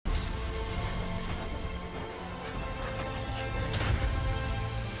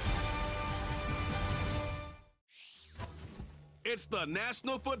It's the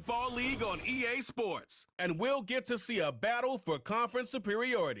National Football League on EA Sports, and we'll get to see a battle for conference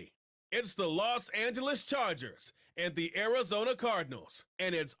superiority. It's the Los Angeles Chargers and the Arizona Cardinals,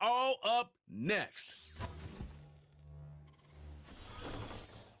 and it's all up next.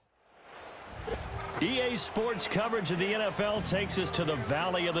 EA Sports coverage of the NFL takes us to the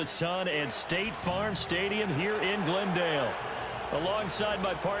Valley of the Sun and State Farm Stadium here in Glendale. Alongside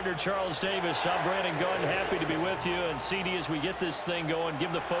my partner, Charles Davis, I'm Brandon Gunn, happy to be with you. And CD, as we get this thing going,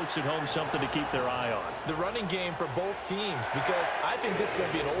 give the folks at home something to keep their eye on. The running game for both teams, because I think this is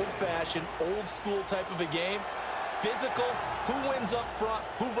going to be an old-fashioned, old-school type of a game. Physical, who wins up front,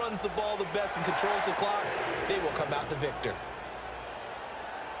 who runs the ball the best and controls the clock, they will come out the victor.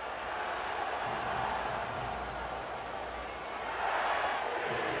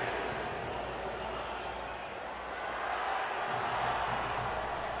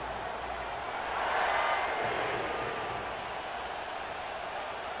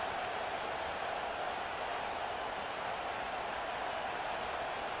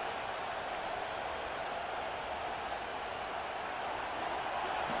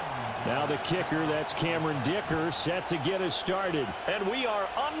 Now the kicker, that's Cameron Dicker, set to get us started. And we are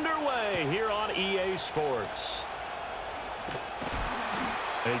underway here on EA Sports.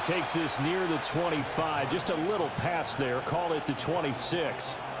 And he takes this near the 25, just a little pass there, call it the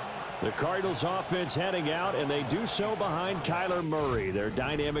 26. The Cardinals offense heading out, and they do so behind Kyler Murray, their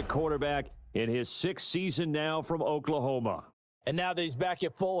dynamic quarterback in his 6th season now from Oklahoma. And now that he's back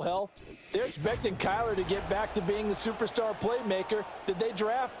at full health, they're expecting Kyler to get back to being the superstar playmaker that they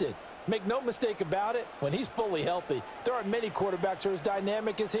drafted. Make no mistake about it, when he's fully healthy, there aren't many quarterbacks who are as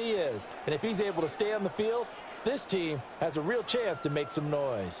dynamic as he is. And if he's able to stay on the field, this team has a real chance to make some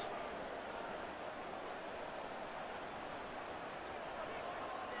noise.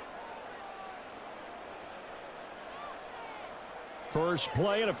 First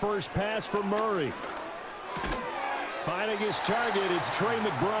play and a first pass for Murray. Finding his target, it's Trey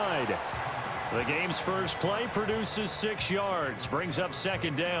McBride. The game's first play produces 6 yards, brings up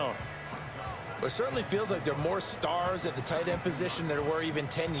 2nd down. It certainly feels like there are more stars at the tight end position than there were even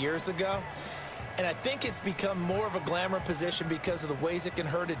 10 years ago. And I think it's become more of a glamour position because of the ways it can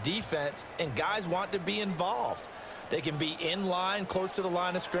hurt a defense, and guys want to be involved. They can be in line, close to the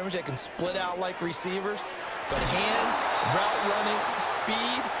line of scrimmage. They can split out like receivers. But hands, route running,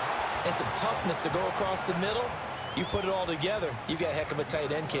 speed, and some toughness to go across the middle, you put it all together, you got a heck of a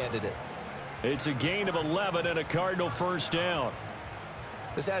tight end candidate. It's a gain of 11 and a Cardinal first down.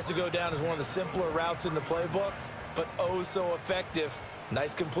 This has to go down as one of the simpler routes in the playbook, but oh so effective.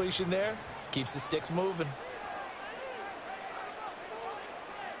 Nice completion there. Keeps the sticks moving.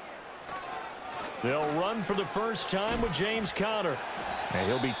 They'll run for the first time with James Conner. And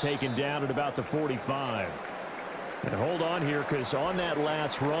he'll be taken down at about the 45. And hold on here, because on that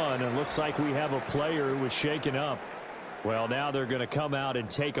last run, it looks like we have a player who was shaken up. Well, now they're going to come out and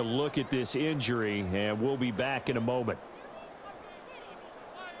take a look at this injury, and we'll be back in a moment.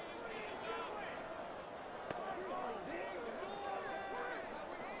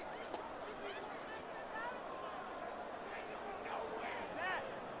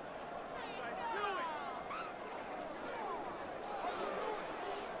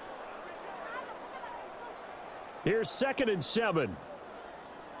 Here's 2nd and 7.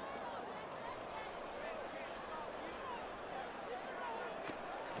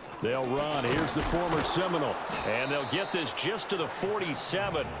 They'll run. Here's the former Seminole. And they'll get this just to the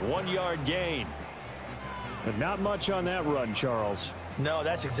 47. 1-yard gain. But not much on that run, Charles. No,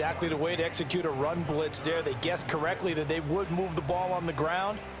 that's exactly the way to execute a run blitz there. They guessed correctly that they would move the ball on the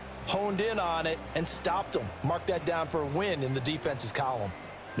ground, honed in on it, and stopped them. Mark that down for a win in the defense's column.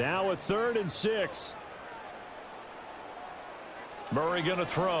 Now a 3rd and 6. Murray going to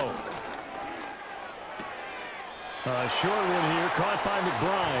throw. A short one here, caught by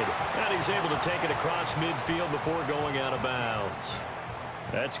McBride. And he's able to take it across midfield before going out of bounds.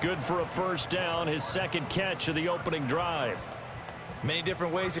 That's good for a first down, his 2nd catch of the opening drive. Many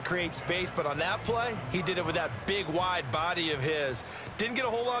different ways to create space, but on that play, he did it with that big, wide body of his. Didn't get a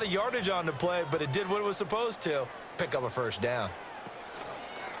whole lot of yardage on the play, but it did what it was supposed to, pick up a first down.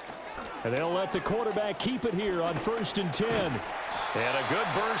 And they'll let the quarterback keep it here on 1st and 10. And a good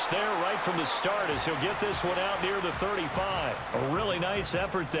burst there right from the start as he'll get this one out near the 35. A really nice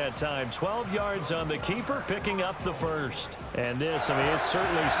effort that time. 12 yards on the keeper, picking up the first. And this, I mean, it's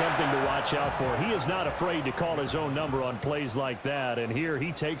certainly something to watch out for. He is not afraid to call his own number on plays like that. And here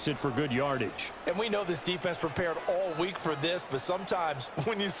he takes it for good yardage. And we know this defense prepared all week for this, but sometimes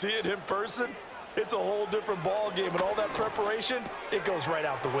when you see it in person, it's a whole different ball game. And all that preparation, it goes right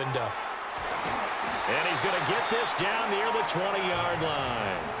out the window. And he's going to get this down near the 20-yard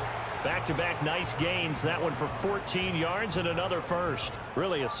line. Back-to-back nice gains. That one for 14 yards and another first.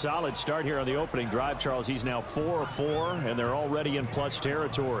 Really a solid start here on the opening drive, Charles. He's now 4 of 4, and they're already in plus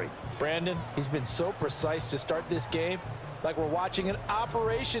territory. Brandon, he's been so precise to start this game, like we're watching an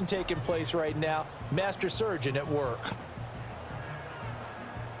operation taking place right now. Master surgeon at work.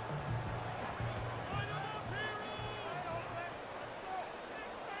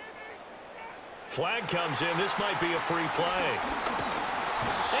 Flag comes in. This might be a free play.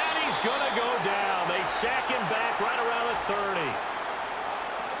 And he's going to go down. They sack him back right around the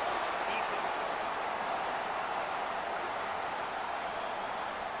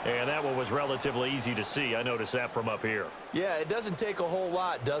 30. And that one was relatively easy to see. I noticed that from up here. Yeah, it doesn't take a whole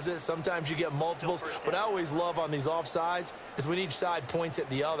lot, does it? Sometimes you get multiples. What I always love on these offsides is when each side points at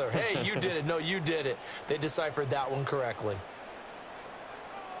the other. Hey, you did it. No, you did it. They deciphered that one correctly.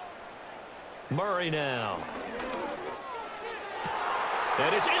 Murray now.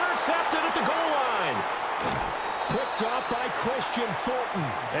 And it's intercepted at the goal line. Picked off by Christian Fulton.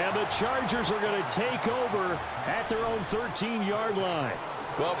 And the Chargers are going to take over at their own 13-yard line.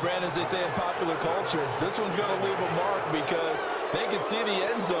 Well, Brandon, as they say in popular culture, this one's going to leave a mark because they can see the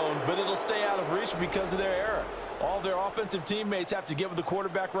end zone, but it'll stay out of reach because of their error. All their offensive teammates have to give the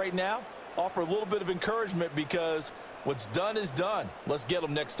quarterback right now, offer a little bit of encouragement because what's done is done. Let's get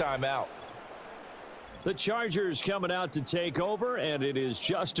them next time out. The Chargers coming out to take over, and it is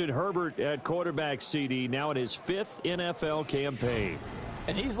Justin Herbert at quarterback, CD, now in his 5th NFL campaign.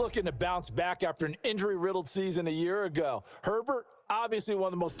 And he's looking to bounce back after an injury-riddled season a year ago. Herbert, obviously one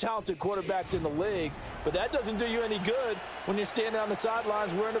of the most talented quarterbacks in the league, but that doesn't do you any good when you're standing on the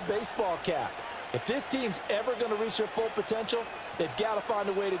sidelines wearing a baseball cap. If this team's ever going to reach their full potential, they've got to find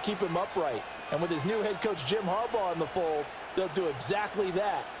a way to keep him upright. And with his new head coach Jim Harbaugh in the fold, they'll do exactly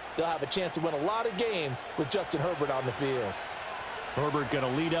that. They'll have a chance to win a lot of games with Justin Herbert on the field. Herbert going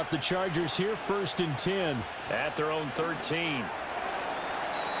to lead up the Chargers here, 1st and 10 at their own 13.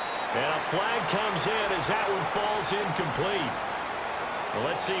 And a flag comes in as that one falls incomplete. Well,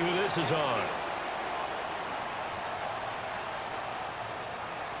 let's see who this is on.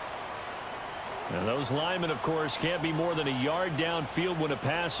 And those linemen, of course, can't be more than a yard downfield when a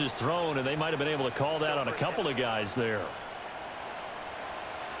pass is thrown, and they might have been able to call that on a couple of guys there.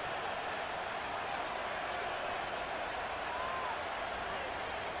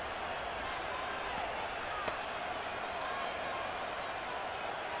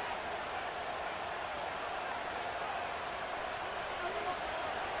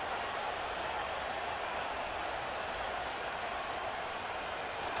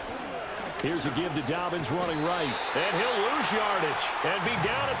 Here's a give to Dobbins running right. And he'll lose yardage and be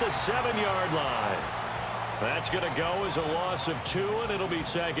down at the 7-yard line. That's going to go as a loss of 2, and it'll be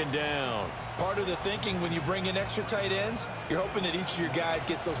 2nd down. Part of the thinking when you bring in extra tight ends, you're hoping that each of your guys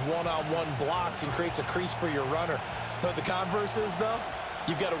gets those one-on-one blocks and creates a crease for your runner. You know what the converse is, though?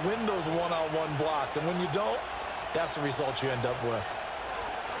 You've got to win those one-on-one blocks, and when you don't, that's the result you end up with.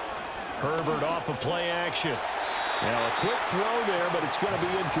 Herbert off of play action. Now a quick throw there, but it's going to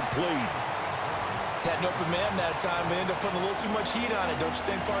be incomplete. Had an open man that time, but ended up putting a little too much heat on it, don't you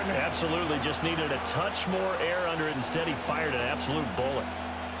think, partner? Absolutely. Just needed a touch more air under it. Instead, he fired an absolute bullet.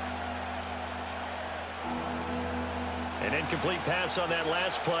 An incomplete pass on that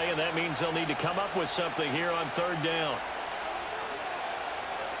last play, and that means they'll need to come up with something here on 3rd down.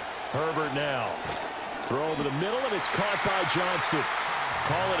 Herbert now. Throw over the middle, and it's caught by Johnston.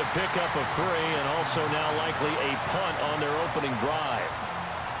 Call it a pickup of 3, and also now likely a punt on their opening drive.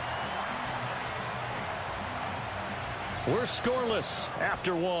 We're scoreless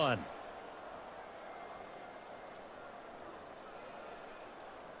after 1.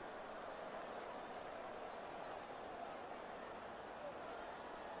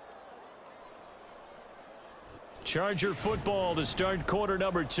 Charger football to start quarter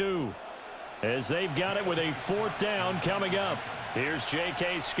number 2. As they've got it with a 4th down coming up. Here's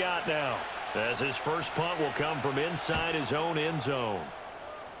J.K. Scott now, as his first punt will come from inside his own end zone.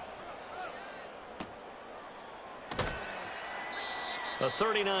 A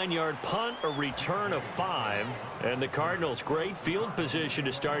 39-yard punt, a return of 5, and the Cardinals great field position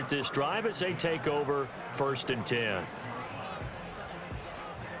to start this drive as they take over 1st and 10.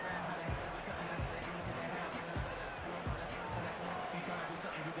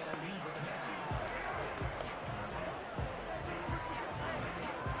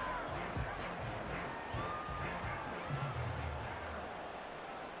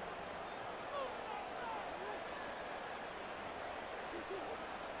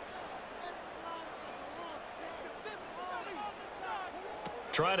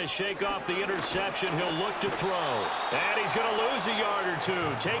 Trying to shake off the interception. He'll look to throw. And he's going to lose a yard or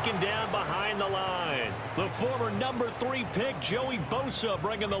two. Taken down behind the line. The former number 3 pick, Joey Bosa,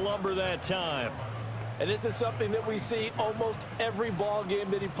 bringing the lumber that time. And this is something that we see almost every ball game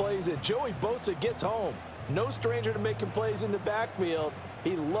that he plays in. Joey Bosa gets home. No stranger to making plays in the backfield.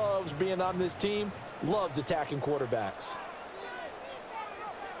 He loves being on this team, loves attacking quarterbacks.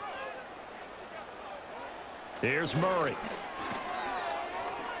 Here's Murray.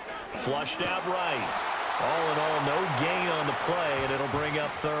 Flushed out right. All in all, no gain on the play, and it'll bring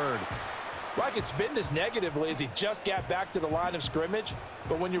up third. Like it's been this negatively as he just got back to the line of scrimmage.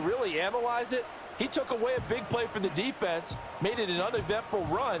 But when you really analyze it, he took away a big play for the defense, made it an uneventful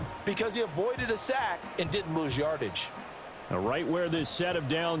run because he avoided a sack and didn't lose yardage. Now, right where this set of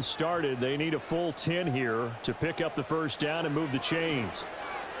downs started, they need a full 10 here to pick up the first down and move the chains.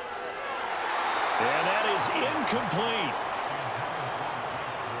 And that is incomplete.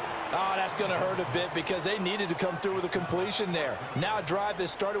 Oh, that's going to hurt a bit because they needed to come through with a completion there. Now a drive that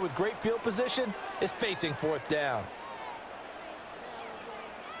started with great field position is facing 4th down.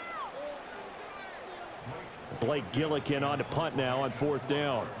 Blake Gillikin on to punt now on 4th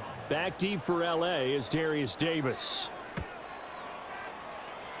down. Back deep for L.A. is Darius Davis.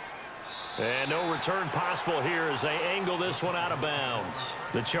 And no return possible here as they angle this one out of bounds.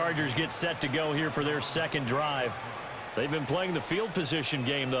 The Chargers get set to go here for their second drive. They've been playing the field position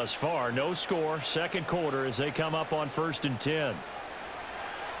game thus far. No score, second quarter as they come up on 1st and 10.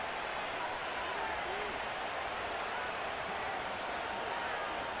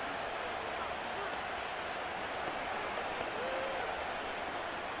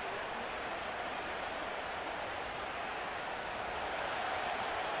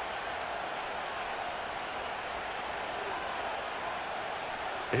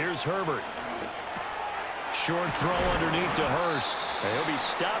 Here's Herbert. Short throw underneath to Hurst. And he'll be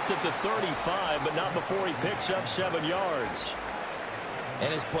stopped at the 35, but not before he picks up 7 yards.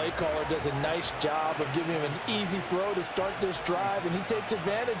 And his play caller does a nice job of giving him an easy throw to start this drive, and he takes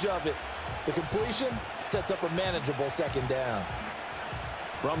advantage of it. The completion sets up a manageable 2nd down.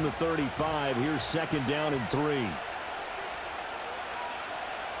 From the 35, here's 2nd down and 3.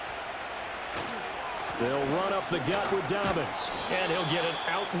 They'll run up the gut with Dobbins, and he'll get it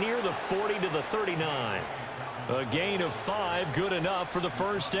out near the 40 to the 39. A gain of 5, good enough for the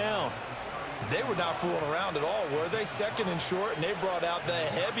first down. They were not fooling around at all, were they? 2nd and short, and they brought out the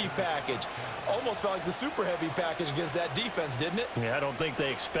heavy package. Almost felt like the super heavy package against that defense, didn't it? Yeah, I don't think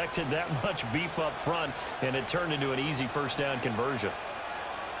they expected that much beef up front, and it turned into an easy first down conversion.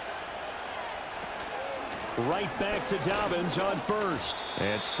 Right back to Dobbins on 1st.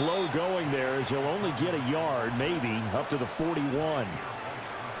 And slow going there as he'll only get a yard, maybe, up to the 41.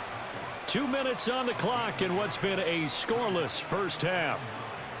 2 minutes on the clock in what's been a scoreless first half.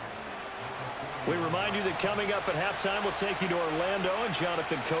 We remind you that coming up at halftime, we'll take you to Orlando and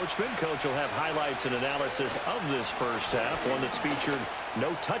Jonathan Coachman. Coach will have highlights and analysis of this first half, one that's featured no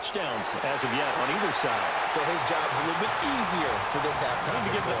touchdowns as of yet on either side. So his job's a little bit easier for this halftime.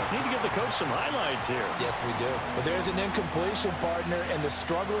 Need to give the coach some highlights here. Yes, we do. But there's an incompletion, partner, and the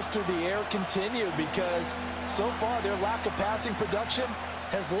struggles through the air continue because so far their lack of passing production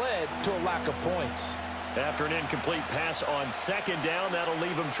has led to a lack of points. After an incomplete pass on 2nd down, that'll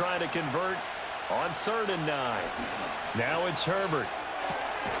leave him trying to convert on 3rd and 9. Now it's Herbert.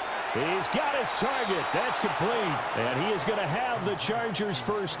 He's got his target. That's complete. And he is going to have the Chargers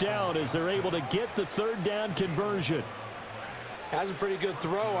first down as they're able to get the 3rd down conversion. Has a pretty good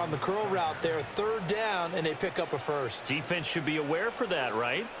throw on the curl route there. 3rd down, and they pick up a first. Defense should be aware for that,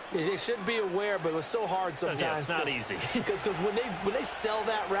 right? They should be aware, but it was so hard sometimes. Yeah, it's not easy. Because when they sell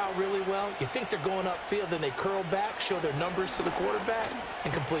that route really well, you think they're going upfield, then they curl back, show their numbers to the quarterback,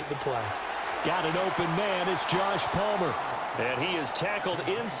 and complete the play. Got an open man. It's Josh Palmer. And he is tackled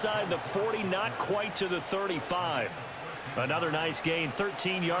inside the 40, not quite to the 35. Another nice gain,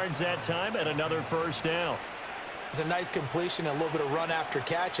 13 yards that time, and another first down. It's a nice completion and a little bit of run after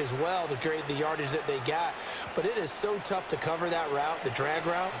catch as well to create the yardage that they got. But it is so tough to cover that route, the drag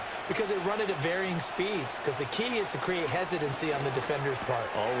route, because they run it at varying speeds. Because the key is to create hesitancy on the defender's part.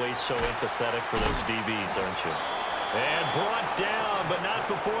 Always so empathetic for those DBs, aren't you? And brought down, but not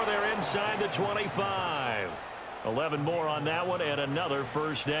before they're inside the 25. 11 more on that one, and another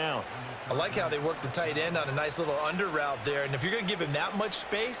first down. I like how they work the tight end on a nice little under route there. And if you're going to give him that much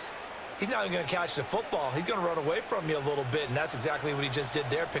space, he's not even going to catch the football. He's going to run away from you a little bit, and that's exactly what he just did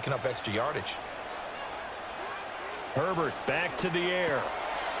there, picking up extra yardage. Herbert back to the air.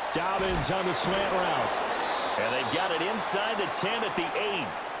 Dobbins on the slant route. And they've got it inside the 10 at the 8.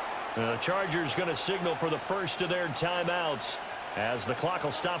 The Chargers going to signal for the first of their timeouts. as the clock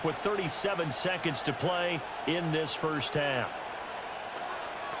will stop with 37 seconds to play in this first half.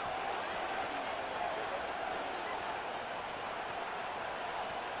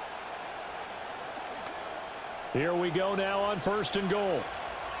 Here we go now on 1st and goal.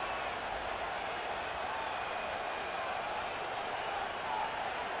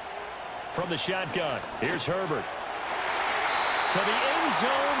 From the shotgun, here's Herbert. To the end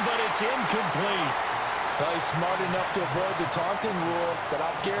zone, but it's incomplete. Well, he's smart enough to avoid the taunting rule, but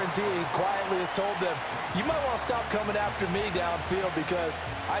I'll guarantee he quietly has told them, you might want to stop coming after me downfield because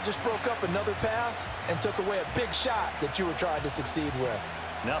I just broke up another pass and took away a big shot that you were trying to succeed with.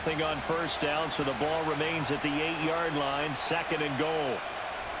 Nothing on 1st down, so the ball remains at the 8-yard line, 2nd and goal.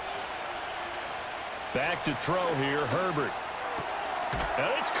 Back to throw here, Herbert.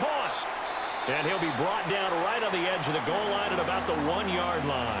 And it's caught. And he'll be brought down right on the edge of the goal line at about the 1-yard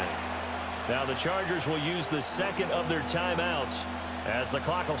line. Now the Chargers will use the second of their timeouts as the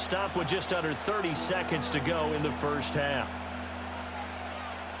clock will stop with just under 30 seconds to go in the first half.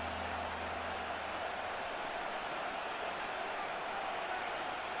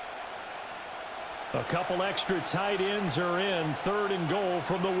 A couple extra tight ends are in. 3rd and goal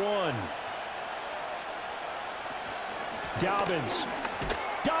from the 1. Dobbins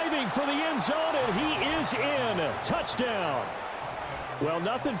diving for the end zone, and he is in. Touchdown. Well,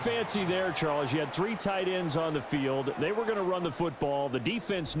 nothing fancy there, Charles. You had 3 tight ends on the field. They were going to run the football. The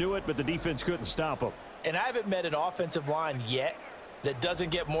defense knew it, but the defense couldn't stop them. And I haven't met an offensive line yet that doesn't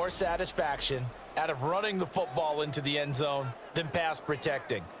get more satisfaction out of running the football into the end zone than pass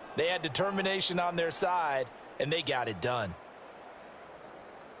protecting. They had determination on their side, and they got it done.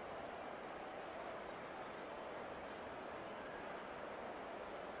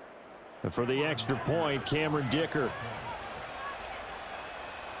 And for the extra point, Cameron Dicker.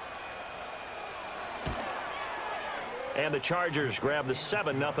 And the Chargers grab the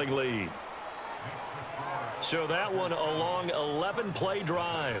 7-0 lead. So that one a long 11-play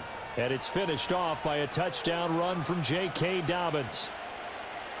drive. And it's finished off by a touchdown run from J.K. Dobbins.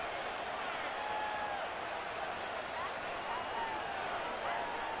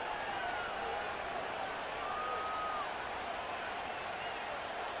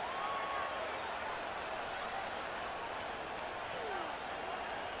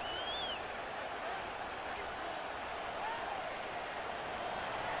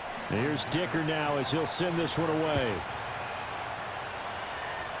 Here's Dicker now as he'll send this one away.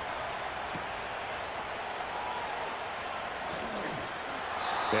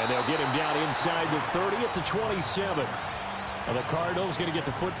 And they'll get him down inside the 30 at the 27. And the Cardinals going to get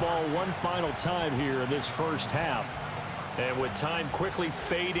the football one final time here in this first half. And with time quickly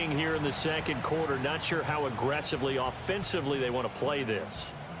fading here in the second quarter, not sure how aggressively, offensively they want to play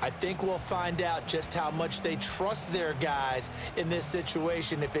this. I think we'll find out just how much they trust their guys in this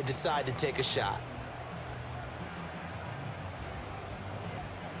situation if they decide to take a shot.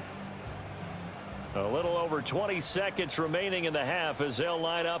 A little over 20 seconds remaining in the half as they'll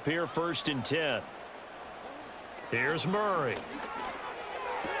line up here 1st and 10. Here's Murray.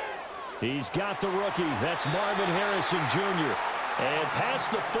 He's got the rookie. That's Marvin Harrison Jr. And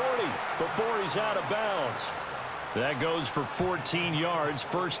past the 40 before he's out of bounds. That goes for 14 yards,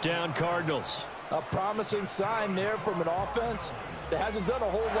 1st down Cardinals. A promising sign there from an offense that hasn't done a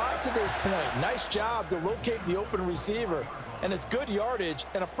whole lot to this point. Nice job to locate the open receiver, and it's good yardage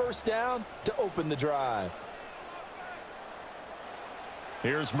and a 1st down to open the drive.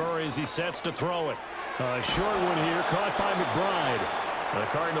 Here's Murray as he sets to throw it. A short one here, caught by McBride. The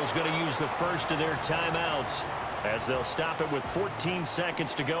Cardinals going to use the first of their timeouts as they'll stop it with 14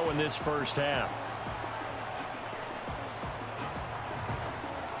 seconds to go in this first half.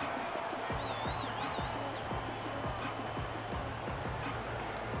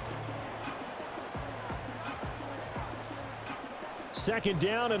 Second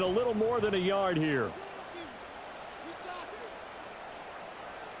down and a little more than a yard here.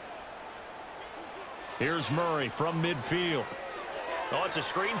 Here's Murray from midfield. Oh, it's a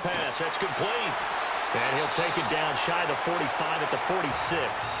screen pass. That's complete. And he'll take it down shy of the 45 at the 46.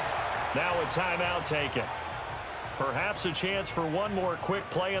 Now a timeout taken. Perhaps a chance for one more quick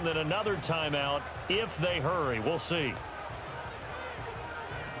play and then another timeout if they hurry. We'll see.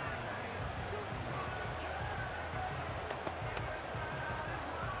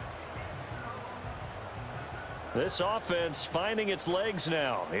 This offense finding its legs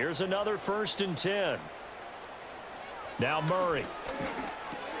now. Here's another 1st and 10. Now Murray.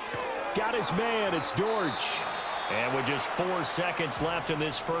 Got his man. It's Dortch. And with just 4 seconds left in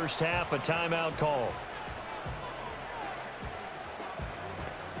this first half, a timeout call.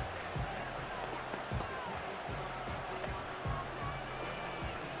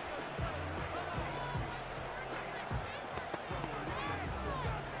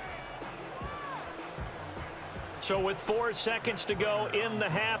 So with 4 seconds to go in the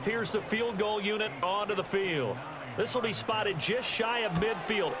half, here's the field goal unit onto the field. This will be spotted just shy of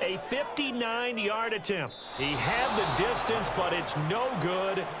midfield, a 59-yard attempt. He had the distance, but it's no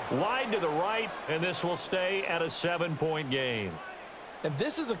good. Wide to the right, and this will stay at a 7-point game. And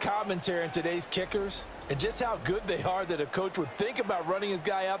this is a commentary on today's kickers and just how good they are that a coach would think about running his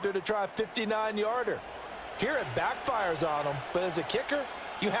guy out there to try a 59-yarder. Here it backfires on him, but as a kicker,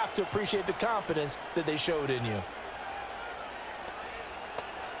 you have to appreciate the confidence that they showed in you.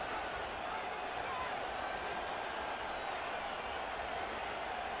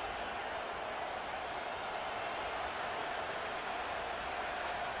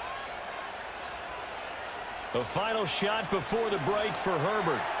 The final shot before the break for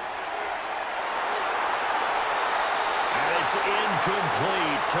Herbert. And it's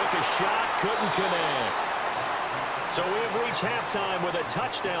incomplete. Took a shot, couldn't connect. So we have reached halftime with a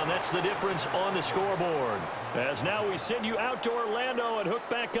touchdown. That's the difference on the scoreboard. As now we send you out to Orlando and hook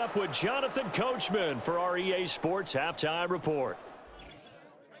back up with Jonathan Coachman for our EA Sports Halftime Report.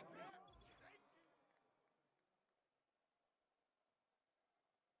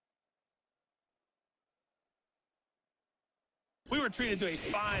 We were treated to a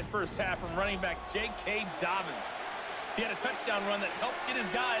fine first half from running back J.K. Dobbins. He had a touchdown run that helped get his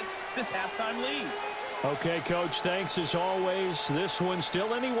guys this halftime lead. Okay, Coach, thanks as always. This one's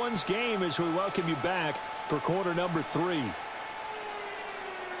still anyone's game as we welcome you back for quarter number 3.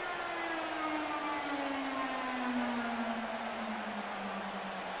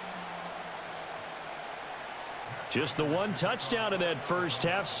 Just the one touchdown in that first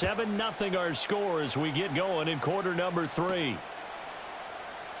half. 7-0 our score as we get going in quarter number 3.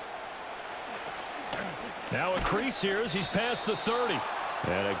 Now a crease here as he's past the 30.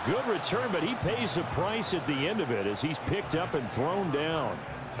 And a good return, but he pays the price at the end of it as he's picked up and thrown down.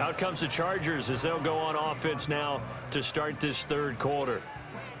 Out comes the Chargers as they'll go on offense now to start this third quarter.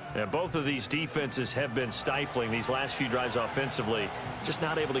 And both of these defenses have been stifling these last few drives offensively. Just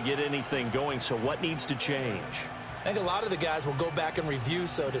not able to get anything going, so what needs to change? I think a lot of the guys will go back and review,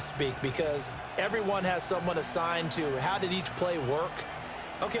 so to speak, because everyone has someone assigned to how did each play work.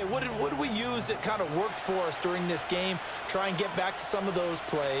 Okay, what did we use that kind of worked for us during this game? Try and get back to some of those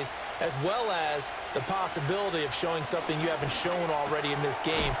plays, as well as the possibility of showing something you haven't shown already in this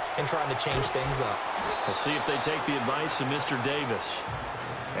game and trying to change things up. We'll see if they take the advice of Mr. Davis.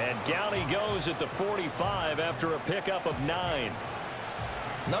 And down he goes at the 45 after a pickup of 9.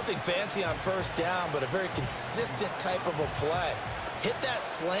 Nothing fancy on first down, but a very consistent type of a play. Hit that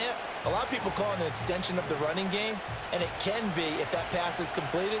slant. A lot of people call it an extension of the running game, and it can be if that pass is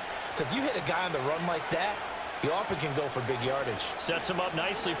completed, because you hit a guy on the run like that, he often can go for big yardage. Sets him up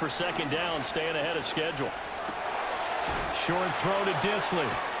nicely for second down, staying ahead of schedule. Short throw to Disley.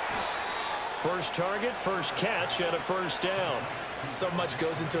 First target, first catch at a first down. So much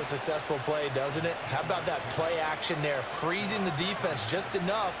goes into a successful play, doesn't it? How about that play action there, freezing the defense just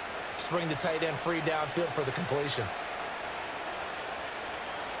enough to bring the tight end free downfield for the completion.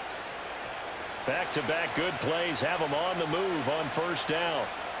 Back-to-back good plays have them on the move on first down.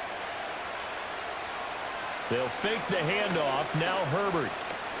 They'll fake the handoff. Now Herbert.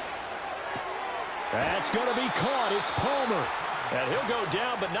 That's going to be caught. It's Palmer. And he'll go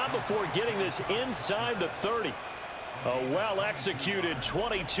down, but not before getting this inside the 30. A well-executed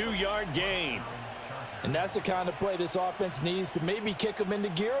 22-yard gain. And that's the kind of play this offense needs to maybe kick them into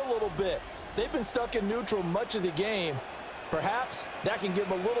gear a little bit. They've been stuck in neutral much of the game. Perhaps that can give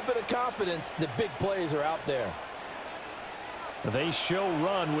them a little bit of confidence that big plays are out there. They show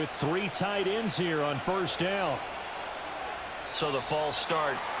run with 3 tight ends here on first down. So the false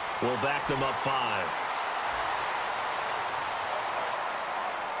start will back them up 5.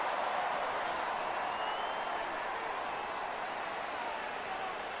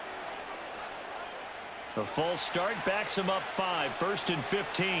 The false start backs them up 5, 1st and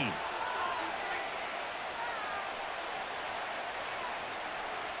 15.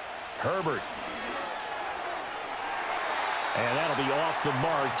 Herbert. And that'll be off the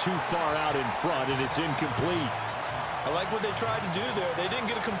mark, too far out in front, and it's incomplete. I like what they tried to do there. They didn't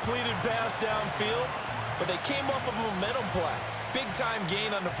get a completed pass downfield, but they came off of a momentum play. Big-time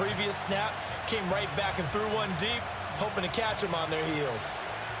gain on the previous snap, came right back and threw one deep, hoping to catch them on their heels.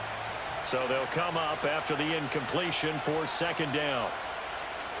 So they'll come up after the incompletion for second down.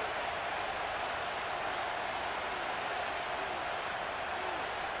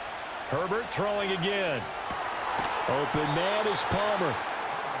 Herbert throwing again. Open man is Palmer.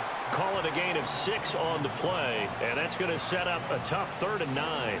 Call it a gain of 6 on the play, and that's going to set up a tough 3rd and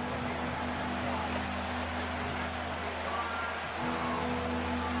 9.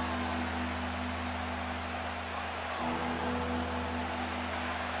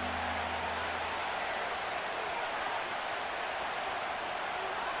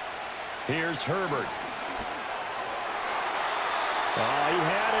 Here's Herbert. Oh, he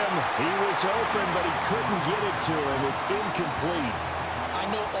had him. He was open, but he couldn't get it to him. It's incomplete. I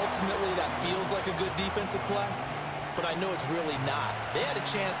know ultimately that feels like a good defensive play, but I know it's really not. They had a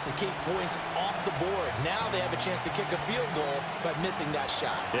chance to kick points off the board. Now they have a chance to kick a field goal by missing that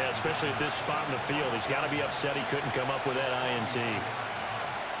shot. Yeah, especially at this spot in the field. He's got to be upset he couldn't come up with that INT.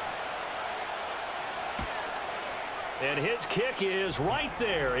 And his kick is right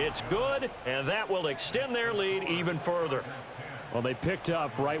there. It's good, and that will extend their lead even further. Well, they picked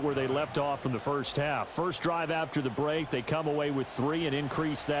up right where they left off in the first half. First drive after the break, they come away with 3 and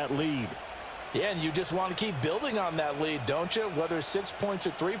increase that lead. Yeah, and you just want to keep building on that lead, don't you? Whether it's 6 points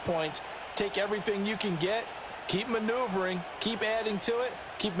or 3 points, take everything you can get, keep maneuvering, keep adding to it,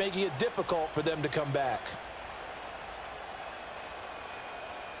 keep making it difficult for them to come back.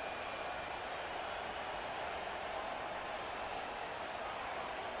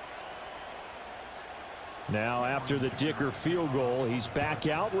 Now, after the Dicker field goal, he's back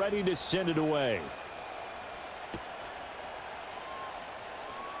out, ready to send it away.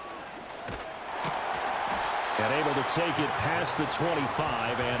 And able to take it past the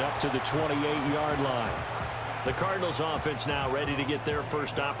 25 and up to the 28-yard line. The Cardinals offense now ready to get their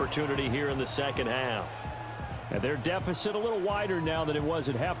first opportunity here in the second half. And their deficit a little wider now than it was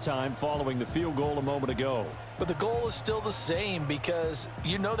at halftime following the field goal a moment ago. But the goal is still the same because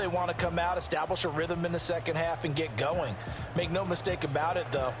you know they want to come out, establish a rhythm in the second half, and get going. Make no mistake about it,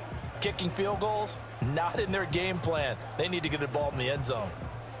 though. Kicking field goals, not in their game plan. They need to get the ball in the end zone.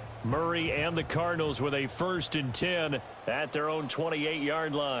 Murray and the Cardinals with a 1st and 10 at their own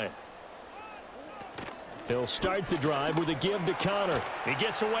 28-yard line. They'll start the drive with a give to Connor. He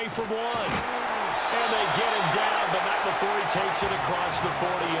gets away from one. And they get him down, but not before he takes it across the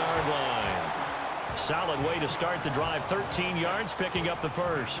 40-yard line. Solid way to start the drive. 13 yards, picking up the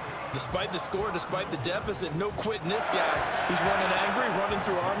first. Despite the score, despite the deficit, no quitting this guy. He's running angry, running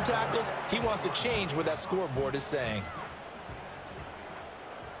through arm tackles. He wants to change what that scoreboard is saying.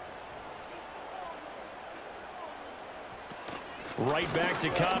 Right back to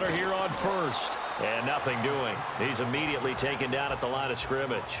Connor here on 1st. And nothing doing. He's immediately taken down at the line of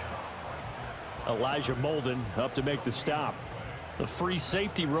scrimmage. Elijah Molden up to make the stop. The free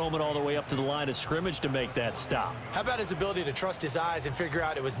safety roaming all the way up to the line of scrimmage to make that stop. How about his ability to trust his eyes and figure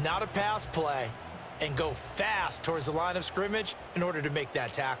out it was not a pass play and go fast towards the line of scrimmage in order to make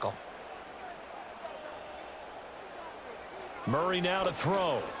that tackle. Murray now to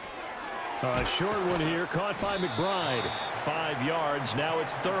throw. A short one here, caught by McBride. 5 yards, now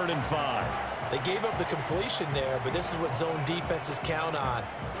it's 3rd and 5. They gave up the completion there, but this is what zone defenses count on.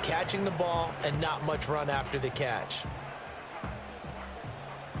 Catching the ball and not much run after the catch.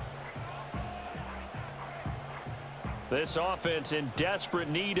 This offense in desperate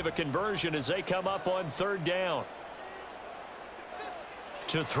need of a conversion as they come up on 3rd down.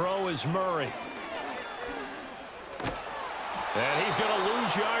 To throw is Murray. And he's going to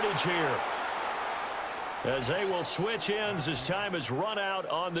lose yardage here, as they will switch ends as time has run out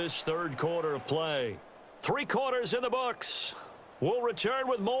on this 3rd quarter of play. 3 quarters in the books. We'll return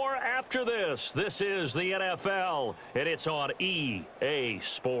with more after this. This is the NFL, and it's on EA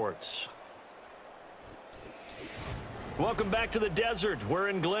Sports. Welcome back to the desert. We're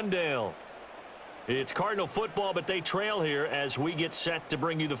in Glendale. It's Cardinal football, but they trail here as we get set to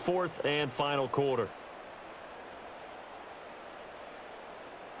bring you the 4th and final quarter.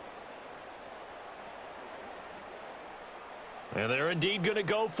 And they're indeed going to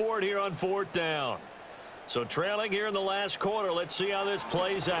go for it here on 4th down. So trailing here in the last quarter. Let's see how this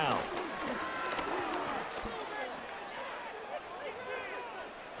plays out.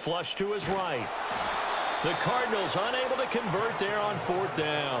 Flush to his right. The Cardinals unable to convert there on 4th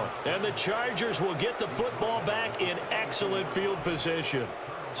down. And the Chargers will get the football back in excellent field position.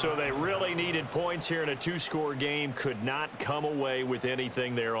 So they really needed points here in a 2-score game. Could not come away with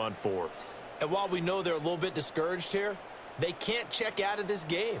anything there on 4th. And while we know they're a little bit discouraged here, they can't check out of this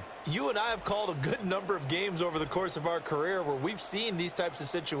game. You and I have called a good number of games over the course of our career where we've seen these types of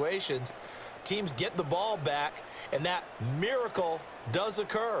situations. Teams get the ball back, and that miracle does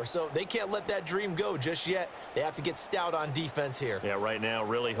occur. So they can't let that dream go just yet. They have to get stout on defense here. Yeah, right now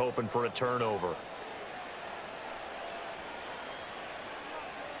really hoping for a turnover.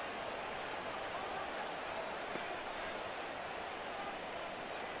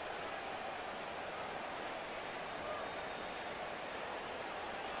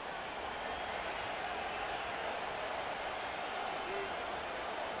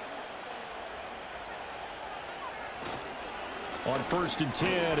 On 1st and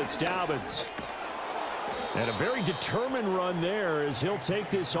 10, it's Dobbins. And a very determined run there as he'll take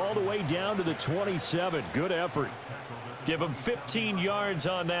this all the way down to the 27. Good effort. Give him 15 yards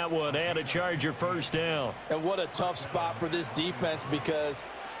on that one and a Charger first down. And what a tough spot for this defense because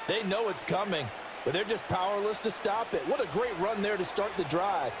they know it's coming, but they're just powerless to stop it. What a great run there to start the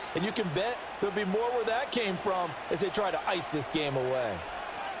drive. And you can bet there'll be more where that came from as they try to ice this game away.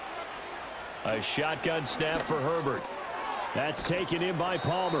 A shotgun snap for Herbert. That's taken in by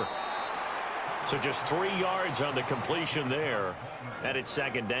Palmer. So just 3 yards on the completion there, and it's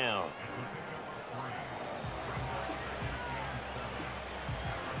second down.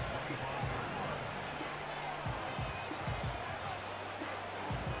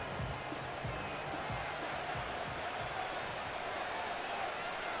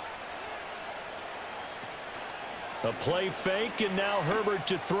 A play fake, and now Herbert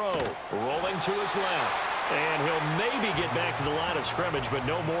to throw. Rolling to his left. And he'll maybe get back to the line of scrimmage, but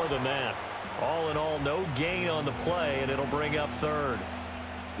no more than that. All in all, no gain on the play, and it'll bring up third.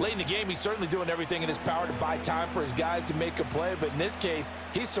 Late in the game, he's certainly doing everything in his power to buy time for his guys to make a play, but in this case,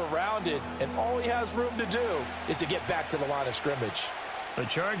 he's surrounded, and all he has room to do is to get back to the line of scrimmage. The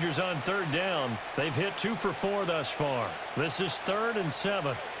Chargers on third down. They've hit 2 for 4 thus far. This is 3rd and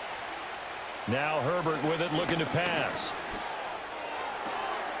 7. Now Herbert with it, looking to pass.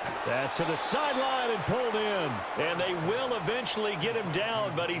 That's to the sideline and pulled in. And they will eventually get him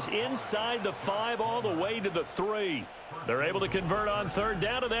down, but he's inside the 5 all the way to the 3. They're able to convert on third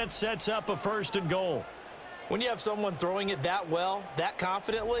down, and that sets up a 1st and goal. When you have someone throwing it that well, that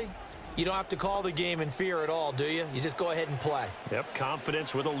confidently, you don't have to call the game in fear at all, do you? You just go ahead and play. Yep,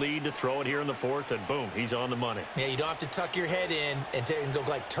 confidence with a lead to throw it here in the 4th, and boom, he's on the money. Yeah, you don't have to tuck your head in and go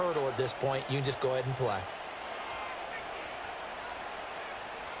like turtle at this point. You can just go ahead and play.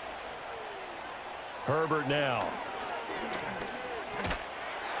 Herbert now.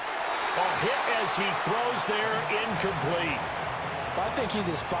 A hit as he throws there, incomplete. I think he's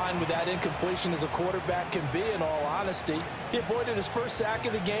as fine with that incompletion as a quarterback can be, in all honesty. He avoided his first sack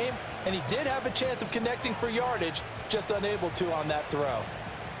of the game, and he did have a chance of connecting for yardage, just unable to on that throw.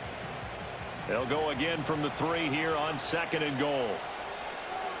 They'll go again from the 3 here on 2nd and goal.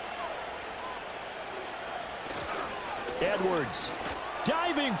 Edwards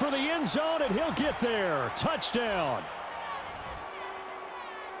diving for the end zone, and he'll get there. Touchdown.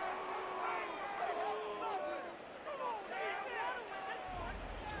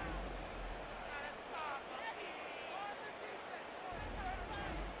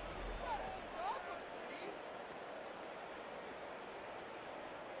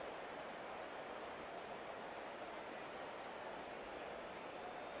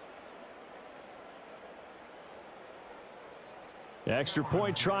 Extra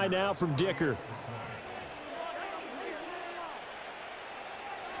point try now from Dicker.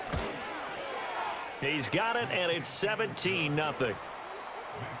 He's got it, and it's 17-0.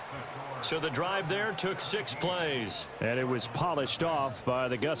 So the drive there took 6 plays. And it was polished off by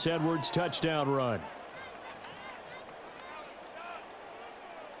the Gus Edwards touchdown run.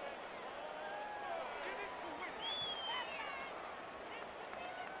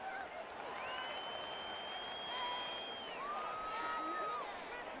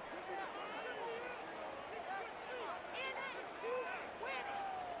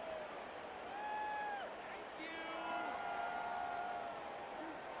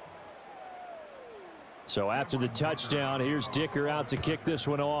 So after the touchdown, here's Dicker out to kick this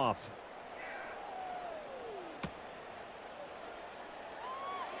one off.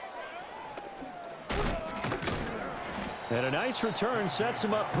 And a nice return sets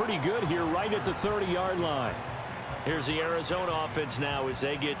him up pretty good here right at the 30-yard line. Here's the Arizona offense now as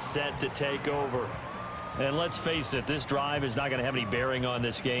they get set to take over. And let's face it, this drive is not going to have any bearing on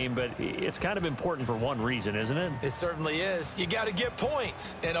this game, but it's kind of important for one reason, isn't it? It certainly is. You got to get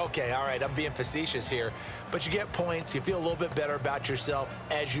points. And, okay, all right, I'm being facetious here, but you get points. You feel a little bit better about yourself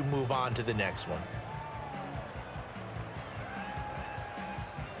as you move on to the next one.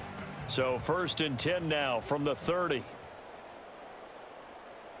 So 1st and 10 now from the 30.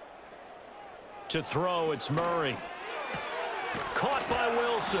 To throw, it's Murray. Caught by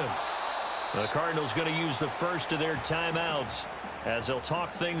Wilson. The Cardinals going to use the first of their timeouts as they'll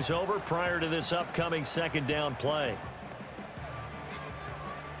talk things over prior to this upcoming 2nd down play.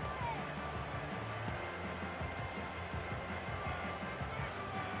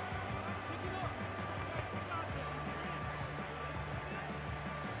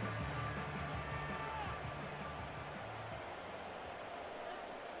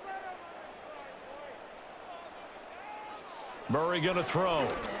 Murray going to throw.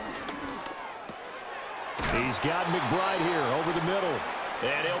 He's got McBride here over the middle.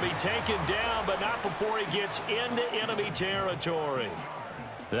 And he'll be taken down, but not before he gets into enemy territory.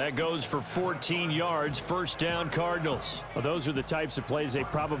 That goes for 14 yards, first down Cardinals. Well, those are the types of plays they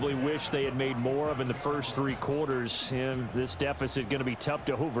probably wish they had made more of in the first 3 quarters. And this deficit going to be tough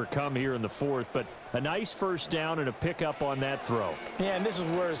to overcome here in the fourth. But a nice first down and a pickup on that throw. Yeah, and this is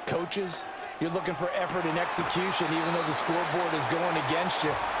where as coaches, you're looking for effort and execution, even though the scoreboard is going against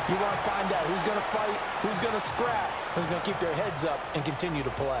you. You want to find out who's going to fight, who's going to scrap, who's going to keep their heads up and continue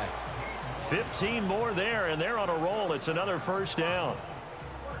to play. 15 more there, and they're on a roll. It's another first down.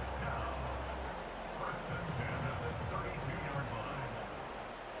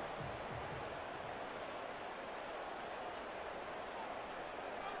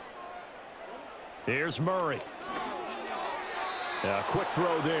 Here's Murray. A quick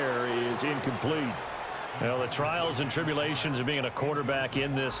throw there is incomplete. Well, the trials and tribulations of being a quarterback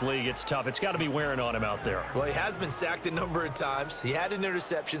in this league, it's tough. It's got to be wearing on him out there. Well, he has been sacked a number of times. He had an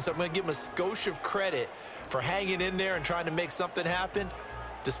interception, so I'm going to give him a skosh of credit for hanging in there and trying to make something happen,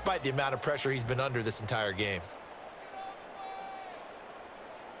 despite the amount of pressure he's been under this entire game.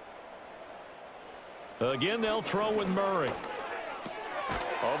 Again, they'll throw with Murray.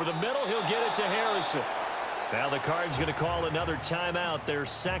 Over the middle, he'll get it to Harrison. Now the Cards going to call another timeout, their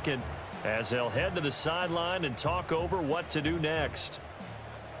second, as they'll head to the sideline and talk over what to do next.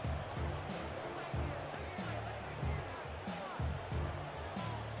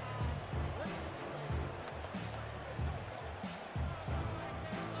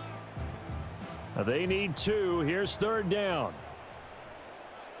 They need 2. Here's third down.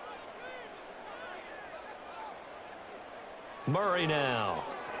 Murray now.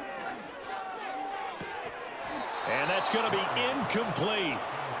 And that's going to be incomplete.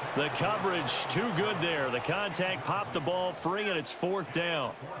 The coverage too good there. The contact popped the ball free, and it's fourth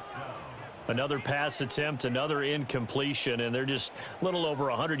down. Another pass attempt, another incompletion, and they're just a little over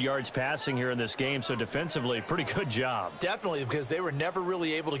 100 yards passing here in this game, so defensively, pretty good job. Definitely, because they were never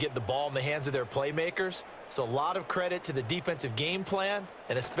really able to get the ball in the hands of their playmakers, so a lot of credit to the defensive game plan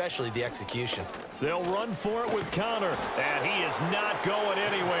and especially the execution. They'll run for it with Connor, and he is not going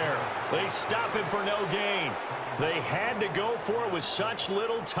anywhere. They stop him for no gain. They had to go for it with such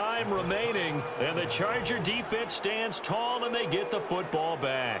little time remaining, and the Charger defense stands tall, and they get the football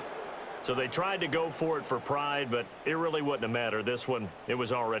back. So they tried to go for it for pride, but it really wouldn't have mattered. This one, it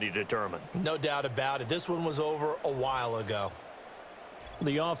was already determined. No doubt about it. This one was over a while ago.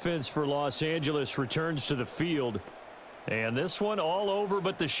 The offense for Los Angeles returns to the field. And this one all over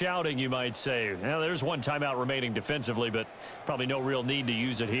but the shouting, you might say. Now, there's one timeout remaining defensively, but probably no real need to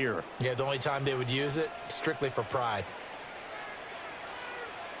use it here. Yeah, the only time they would use it, strictly for pride.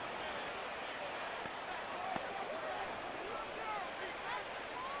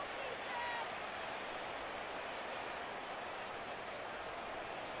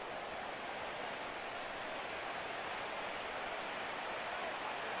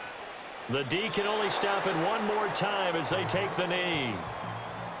 The D can only stop it one more time as they take the knee.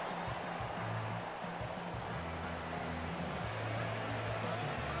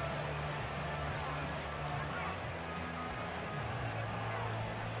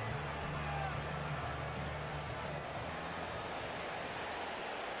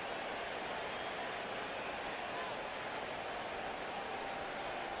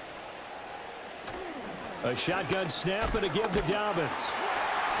 A shotgun snap and a give to Dobbins.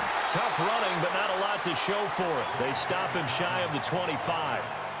 Tough running, but not a lot to show for it. They stop him shy of the 25.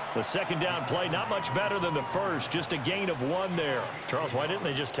 The second down play, not much better than the first, just a gain of 1 there. Charles, why didn't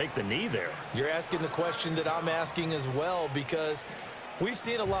they just take the knee there? You're asking the question that I'm asking as well, because we've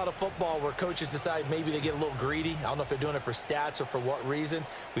seen a lot of football where coaches decide maybe they get a little greedy. I don't know if they're doing it for stats or for what reason.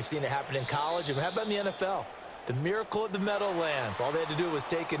 We've seen it happen in college. And how about in the NFL? The miracle at the Meadowlands. All they had to do was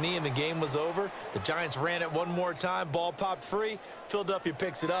take a knee and the game was over. The Giants ran it one more time. Ball popped free. Philadelphia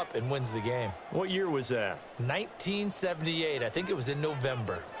picks it up and wins the game. What year was that? 1978. I think it was in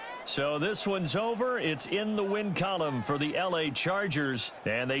November. So this one's over. It's in the win column for the L.A. Chargers,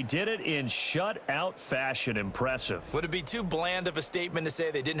 and they did it in shutout fashion. Impressive. Would it be too bland of a statement to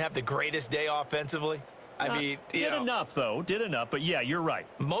say they didn't have the greatest day offensively? I mean, did enough, though. Did enough. But, yeah, you're right.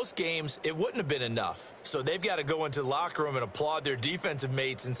 Most games, it wouldn't have been enough. So they've got to go into the locker room and applaud their defensive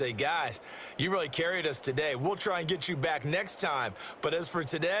mates and say, guys, you really carried us today. We'll try and get you back next time. But as for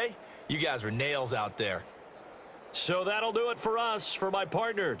today, you guys were nails out there. So that'll do it for us. For my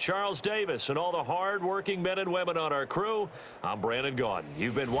partner, Charles Davis, and all the hard-working men and women on our crew, I'm Brandon Gaudin.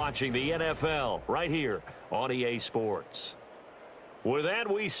 You've been watching the NFL right here on EA Sports. With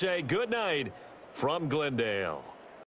that, we say good night from Glendale.